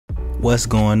What's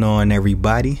going on,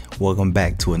 everybody? Welcome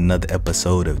back to another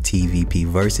episode of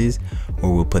TVPVS,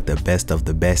 where we'll put the best of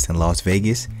the best in Las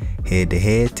Vegas head to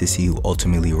head to see who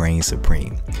ultimately reigns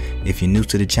supreme. If you're new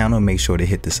to the channel, make sure to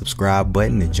hit the subscribe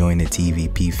button to join the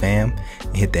TVP fam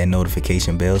and hit that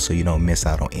notification bell so you don't miss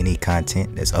out on any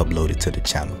content that's uploaded to the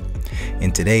channel.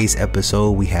 In today's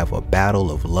episode, we have a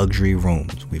battle of luxury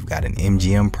rooms. We've got an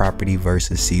MGM property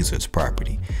versus Caesars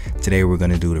property. Today we're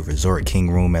going to do the Resort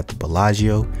King Room at the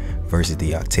Bellagio versus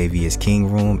the Octavius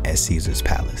King Room at Caesars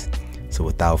Palace. So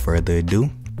without further ado,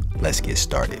 let's get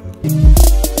started.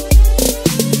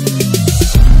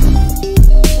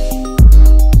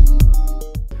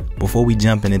 Before we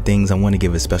jump into things, I want to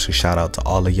give a special shout out to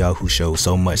all of y'all who showed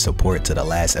so much support to the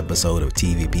last episode of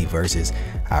TVPVS.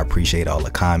 I appreciate all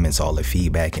the comments, all the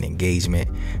feedback and engagement,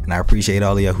 and I appreciate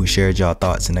all of y'all who shared y'all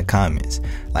thoughts in the comments.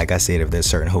 Like I said, if there's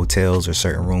certain hotels or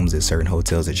certain rooms at certain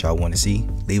hotels that y'all want to see,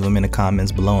 leave them in the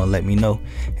comments below and let me know,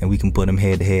 and we can put them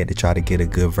head to head to try to get a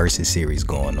good versus series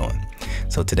going on.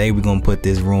 So today we're going to put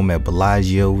this room at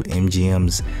Bellagio,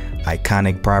 MGM's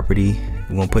iconic property.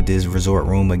 We're going to put this resort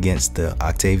room against the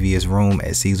Octavius room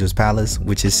at Caesars Palace,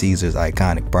 which is Caesars'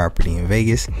 iconic property in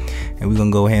Vegas. And we're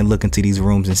going to go ahead and look into these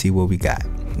rooms and see what we got.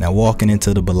 Now, walking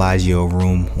into the Bellagio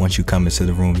room, once you come into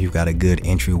the room, you've got a good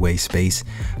entryway space.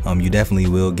 You definitely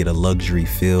will get a luxury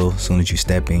feel. As soon as you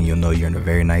step in, you'll know you're in a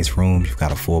very nice room. You've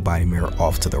got a full body mirror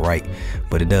off to the right,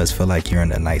 but it does feel like you're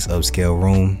in a nice upscale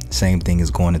room. Same thing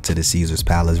is going into the Caesars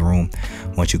Palace room.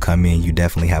 Once you come in, you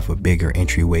definitely have a bigger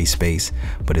entryway space,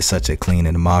 but it's such a clean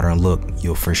and modern look,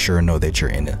 you'll for sure know that you're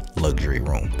in a luxury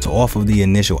room. So off of the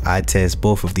initial eye test,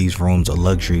 both of these rooms are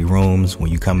luxury rooms.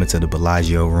 When you come into the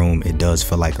Bellagio room, it does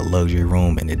feel like a luxury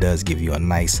room, and it does give you a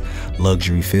nice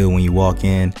luxury feel when you walk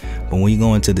in. But when you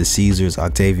go into the Caesars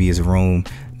Octavius room,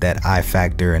 that eye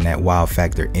factor and that wow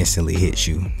factor instantly hits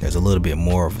you. There's a little bit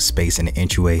more of a space in the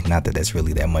entryway. Not that that's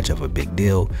really that much of a big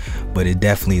deal, but it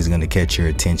definitely is going to catch your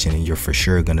attention, and you're for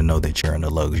sure going to know that you're in a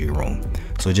luxury room.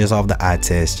 So just off the eye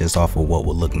test, just off of what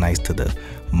would look nice to the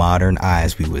modern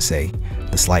eyes, we would say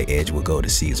the slight edge would go to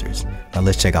Caesars. Now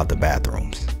let's check out the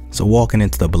bathrooms. So walking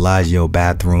into the Bellagio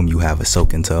bathroom, you have a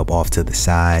soaking tub off to the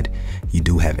side. You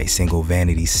do have a single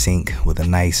vanity sink with a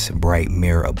nice bright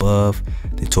mirror above.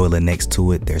 The toilet next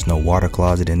to it. There's no water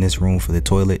closet in this room for the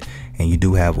toilet, and you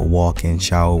do have a walk-in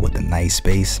shower with a nice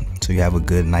space. So you have a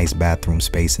good nice bathroom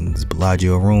space in this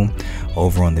Bellagio room.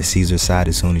 Over on the Caesar side,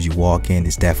 as soon as you walk in,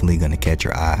 it's definitely going to catch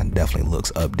your eye. It definitely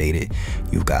looks updated.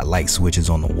 You've got light switches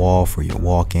on the wall for your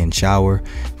walk-in shower.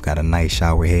 You've got a nice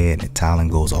shower head, and the tiling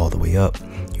goes all the way up.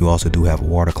 You also do have a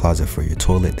water closet for your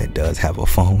toilet that does have a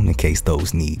phone in case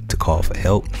those need to call for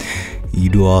help. You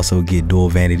do also get dual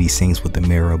vanity sinks with the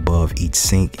mirror above each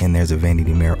sink, and there's a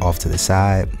vanity mirror off to the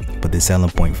side. But the selling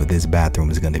point for this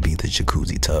bathroom is going to be the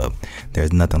jacuzzi tub.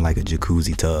 There's nothing like a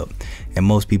jacuzzi tub, and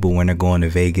most people when they're going to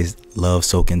Vegas love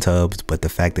soaking tubs, but the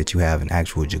fact that you have an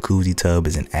actual jacuzzi tub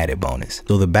is an added bonus.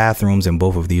 So the bathrooms in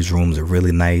both of these rooms are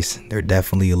really nice. They're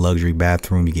definitely a luxury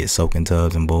bathroom. You get soaking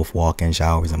tubs in both, walk-in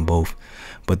showers in both.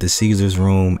 But the Caesars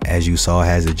room, as you saw,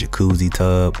 has a jacuzzi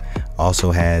tub,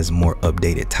 also has more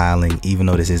updated tiling. Even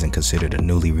though this isn't considered a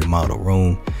newly remodeled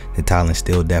room, the tiling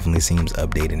still definitely seems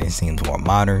updated and seems more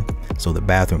modern. So the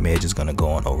bathroom edge is going to go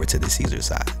on over to the Caesars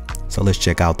side. So let's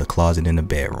check out the closet in the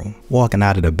bedroom. Walking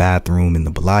out of the bathroom in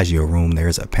the Bellagio room,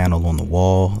 there's a panel on the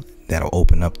wall that'll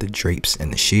open up the drapes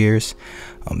and the shears.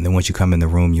 Then once you come in the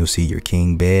room, you'll see your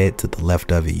king bed. To the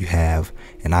left of it, you have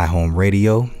an iHome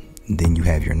radio. Then you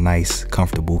have your nice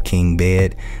comfortable king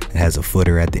bed that has a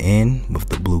footer at the end with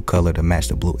the blue color to match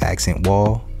the blue accent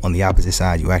wall. On the opposite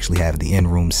side, you actually have the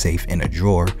in-room safe in a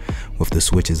drawer with the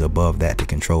switches above that to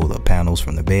control the panels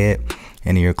from the bed.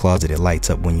 And in your closet, it lights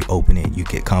up when you open it. You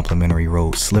get complimentary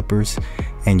rose slippers,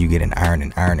 and you get an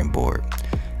ironing board.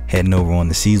 Heading over on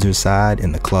the Caesars side,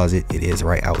 in the closet, it is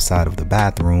right outside of the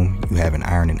bathroom. You have an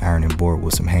ironing board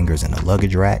with some hangers and a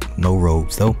luggage rack. No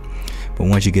robes though. But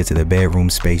once you get to the bedroom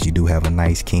space, you do have a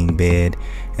nice king bed,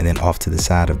 and then off to the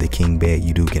side of the king bed,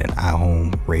 you do get an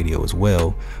iHome radio as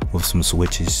well with some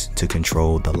switches to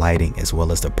control the lighting as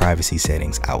well as the privacy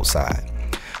settings outside.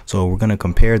 So we're going to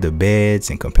compare the beds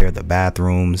and compare the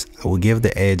bathrooms. I will give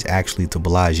the edge actually to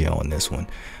Bellagio on this one.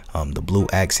 The blue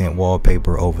accent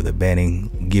wallpaper over the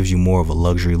bedding gives you more of a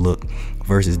luxury look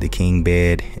versus the king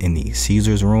bed in the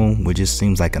Caesars room, which just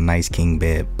seems like a nice king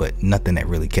bed, but nothing that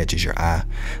really catches your eye.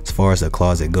 As far as the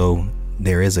closet go,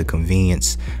 there is a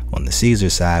convenience on the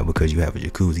Caesars side because you have a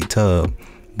jacuzzi tub,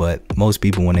 but most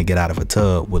people when they get out of a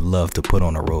tub would love to put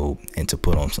on a robe and to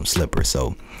put on some slippers.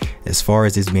 So as far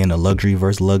as this being a luxury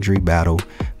versus luxury battle,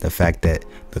 the fact that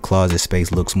the closet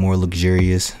space looks more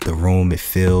luxurious, the room, it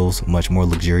feels much more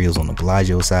luxurious on the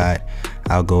Bellagio side,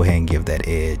 I'll go ahead and give that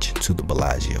edge to the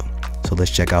Bellagio. So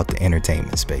let's check out the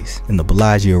entertainment space. In the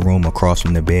Bellagio room, across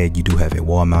from the bed, you do have a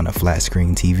wall-mounted flat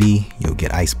screen TV. You'll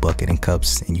get ice bucket and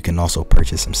cups, and you can also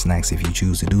purchase some snacks if you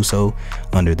choose to do so.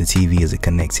 Under the TV is a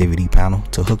connectivity panel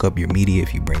to hook up your media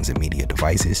if you bring some media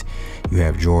devices. You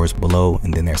have drawers below,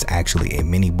 and then there's actually a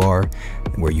mini bar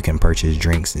where you can purchase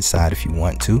drinks inside if you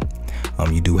want to.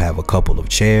 You do have a couple of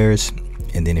chairs.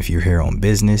 And then if you're here on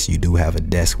business, you do have a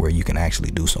desk where you can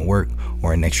actually do some work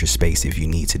or an extra space if you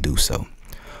need to do so.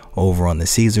 Over on the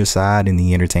Caesar side in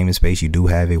the entertainment space, you do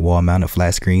have a wall-mounted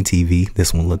flat screen TV.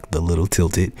 This one looked a little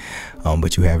tilted,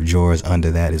 but you have drawers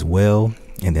under that as well.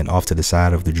 And then off to the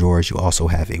side of the drawers, you also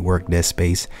have a work desk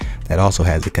space that also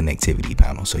has a connectivity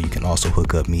panel. So you can also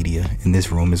hook up media in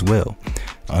this room as well.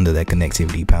 Under that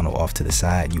connectivity panel off to the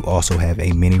side, you also have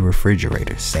a mini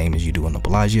refrigerator, same as you do in the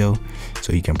Bellagio.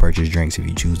 So you can purchase drinks if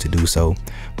you choose to do so.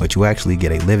 But you actually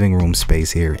get a living room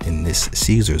space here in this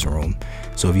Caesar's room.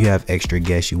 So if you have extra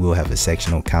guests, you will have a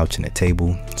sectional couch and a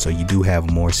table. So you do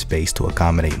have more space to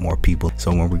accommodate more people.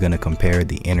 So when we're going to compare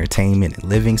the entertainment and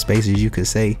living spaces, you could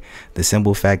say the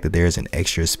simple fact that there's an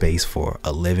extra space for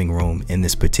a living room in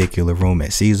this particular room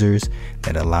at Caesar's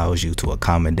that allows you to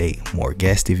accommodate more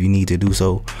guests if you need to do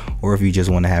so, or if you just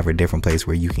want to have a different place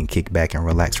where you can kick back and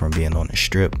relax from being on the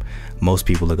strip. Most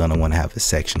people are going to want to have a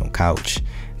sectional couch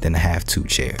than to have 2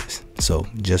 chairs. So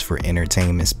just for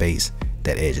entertainment space,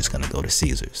 that edge is going to go to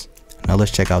Caesar's. Now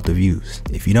let's check out the views.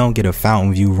 If you don't get a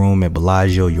fountain view room at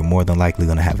Bellagio, you're more than likely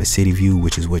going to have a city view,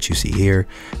 which is what you see here.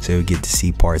 So you'll get to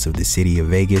see parts of the city of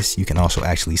Vegas. You can also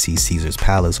actually see Caesar's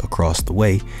Palace across the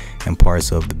way and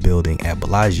parts of the building at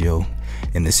Bellagio.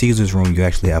 In the Caesar's room, you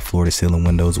actually have floor to ceiling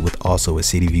windows with also a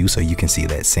city view, so you can see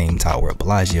that same tower at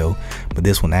Bellagio, but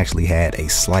this one actually had a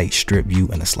slight strip view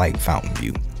and a slight fountain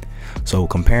view. So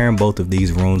comparing both of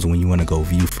these rooms, when you want to go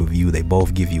view for view, they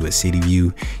both give you a city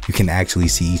view. You can actually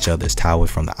see each other's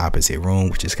towers from the opposite room,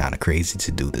 which is kind of crazy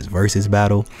to do this versus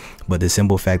battle. But the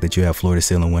simple fact that you have floor to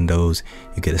ceiling windows,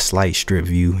 you get a slight strip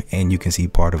view, and you can see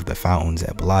part of the fountains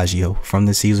at Bellagio from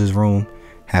the Caesar's room.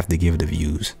 Have to give the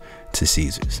views to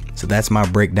Caesar's. So that's my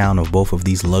breakdown of both of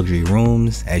these luxury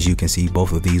rooms. As you can see,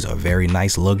 both of these are very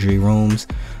nice luxury rooms.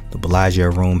 The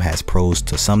Bellagio room has pros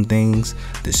to some things,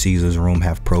 the Caesar's room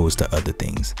have pros to other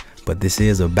things. But this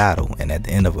is a battle, and at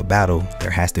the end of a battle,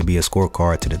 there has to be a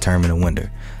scorecard to determine a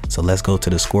winner. So let's go to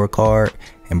the scorecard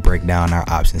and break down our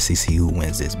options to see who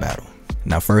wins this battle.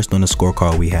 Now first on the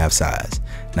scorecard, we have size.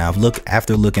 Now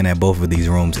after looking at both of these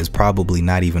rooms, it's probably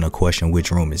not even a question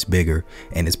which room is bigger,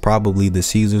 and it's probably the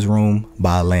Caesar's room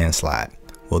by a landslide.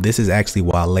 Well, this is actually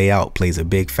why layout plays a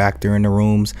big factor in the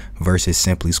rooms versus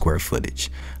simply square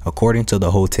footage. According to the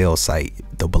hotel site,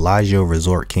 the Bellagio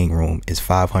Resort King Room is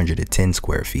 510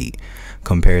 square feet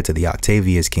compared to the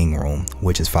Octavius King Room,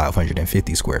 which is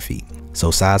 550 square feet.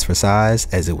 So size for size,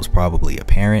 as it was probably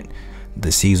apparent,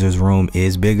 the Caesar's room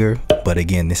is bigger, but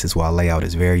again, this is why layout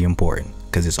is very important,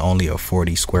 because it's only a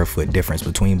 40 square foot difference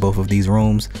between both of these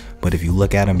rooms, but if you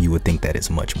look at them, you would think that it's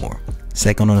much more.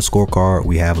 Second on the scorecard,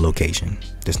 we have location.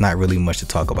 There's not really much to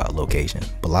talk about location.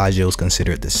 Bellagio is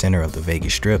considered the center of the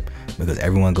Vegas Strip because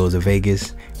everyone goes to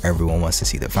Vegas, everyone wants to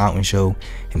see the fountain show,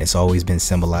 and it's always been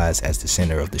symbolized as the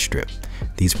center of the Strip.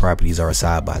 These properties are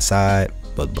side by side,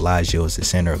 but Bellagio is the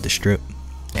center of the Strip,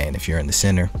 and if you're in the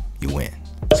center, you win.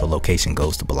 So location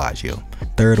goes to Bellagio.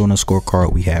 Third on the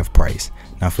scorecard, we have price.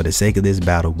 Now for the sake of this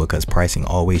battle, because pricing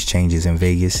always changes in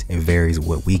Vegas, it varies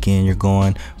what weekend you're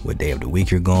going, what day of the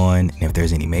week you're going, and if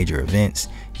there's any major events,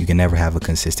 you can never have a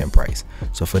consistent price.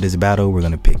 So for this battle, we're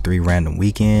going to pick 3 random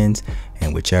weekends,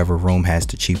 and whichever room has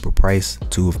the cheaper price,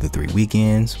 2 of the 3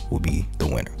 weekends will be the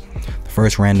winner. The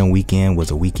first random weekend was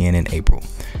a weekend in April.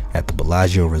 At the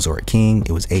Bellagio Resort King,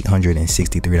 it was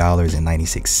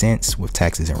 $863.96 with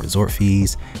taxes and resort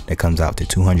fees. That comes out to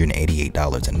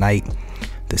 $288 a night.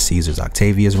 The Caesar's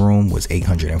Octavius room was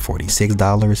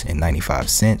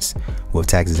 $846.95 with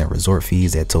taxes and resort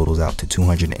fees. That totals out to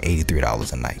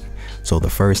 $283 a night. So the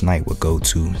first night would go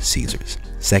to Caesar's.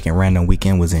 Second random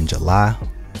weekend was in July.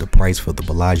 The price for the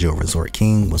Bellagio Resort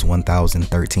King was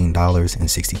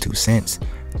 $1,013.62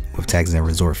 with taxes and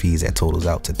resort fees. That totals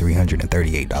out to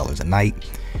 $338 a night.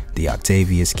 The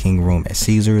Octavius King Room at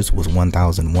Caesars was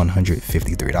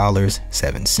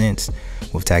 $1,153.07.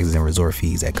 With taxes and resort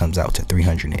fees, that comes out to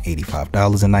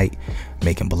 $385 a night,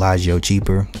 making Bellagio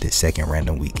cheaper this second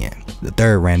random weekend. The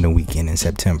third random weekend in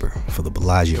September for the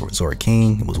Bellagio Resort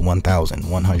King was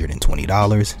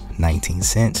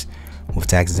 $1,120.19. With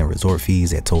taxes and resort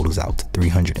fees, that totals out to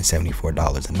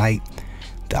 $374 a night.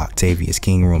 The Octavius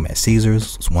King Room at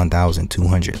Caesars was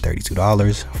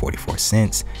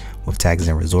 $1,232.44. With taxes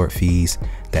and resort fees,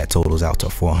 that totals out to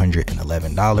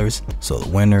 $411. So the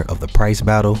winner of the price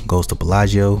battle goes to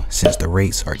Bellagio, since the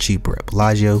rates are cheaper at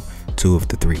Bellagio 2 of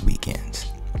the 3 weekends.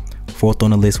 Fourth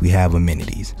on the list, we have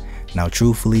amenities. Now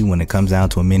truthfully, when it comes down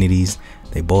to amenities,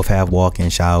 they both have walk-in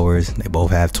showers, they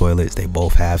both have toilets, they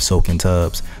both have soaking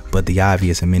tubs, but the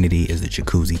obvious amenity is the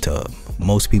jacuzzi tub.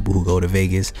 Most people who go to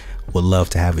Vegas would love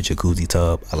to have a jacuzzi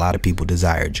tub. A lot of people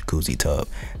desire a jacuzzi tub.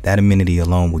 That amenity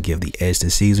alone will give the edge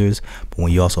to Caesars, but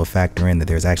when you also factor in that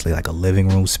there's actually like a living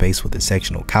room space with a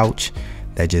sectional couch,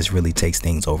 that just really takes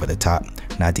things over the top,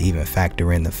 not to even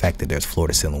factor in the fact that there's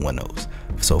floor-to-ceiling windows.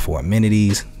 So for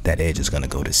amenities, that edge is going to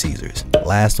go to Caesars.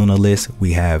 Last on the list,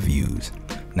 we have views.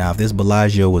 Now, if this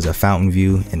Bellagio was a fountain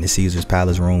view and the Caesars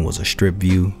Palace room was a strip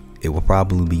view, it would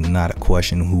probably be not a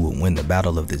question who would win the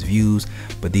battle of these views,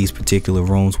 but these particular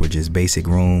rooms were just basic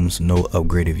rooms, no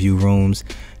upgraded view rooms.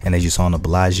 And as you saw in the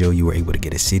Bellagio, you were able to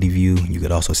get a city view. You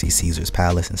could also see Caesars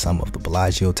Palace and some of the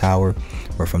Bellagio Tower,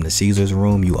 where from the Caesars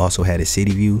room, you also had a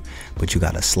city view, but you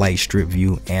got a slight strip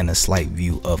view and a slight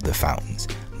view of the fountains.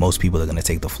 Most people are going to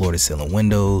take the floor-to-ceiling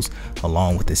windows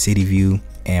along with the city view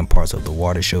and parts of the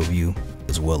water show view,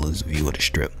 as well as view of the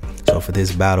strip. So for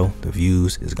this battle, the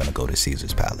views is going to go to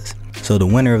Caesars Palace. So the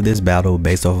winner of this battle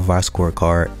based off of our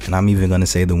scorecard, and I'm even going to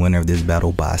say the winner of this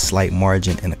battle by a slight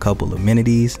margin and a couple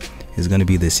amenities, is going to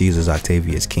be the Caesars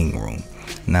Octavius King Room.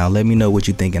 Now let me know what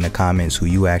you think in the comments, who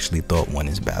you actually thought won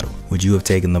this battle. Would you have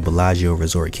taken the Bellagio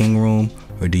Resort King Room,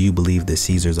 or do you believe the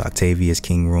Caesars Octavius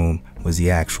King Room was the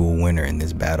actual winner in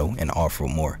this battle and offer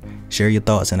more? Share your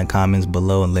thoughts in the comments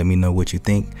below and let me know what you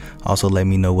think. Also let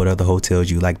me know what other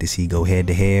hotels you like to see go head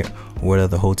to head, or what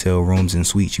other hotel rooms and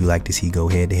suites you like to see go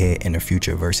head to head in a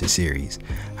future versus series.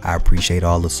 I appreciate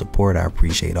all the support, I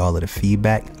appreciate all of the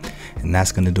feedback, and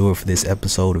that's going to do it for this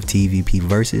episode of TVP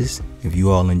Versus. If you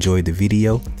all enjoyed the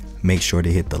video, make sure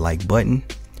to hit the like button,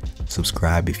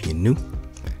 subscribe if you're new,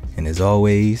 and as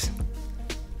always,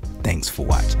 thanks for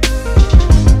watching.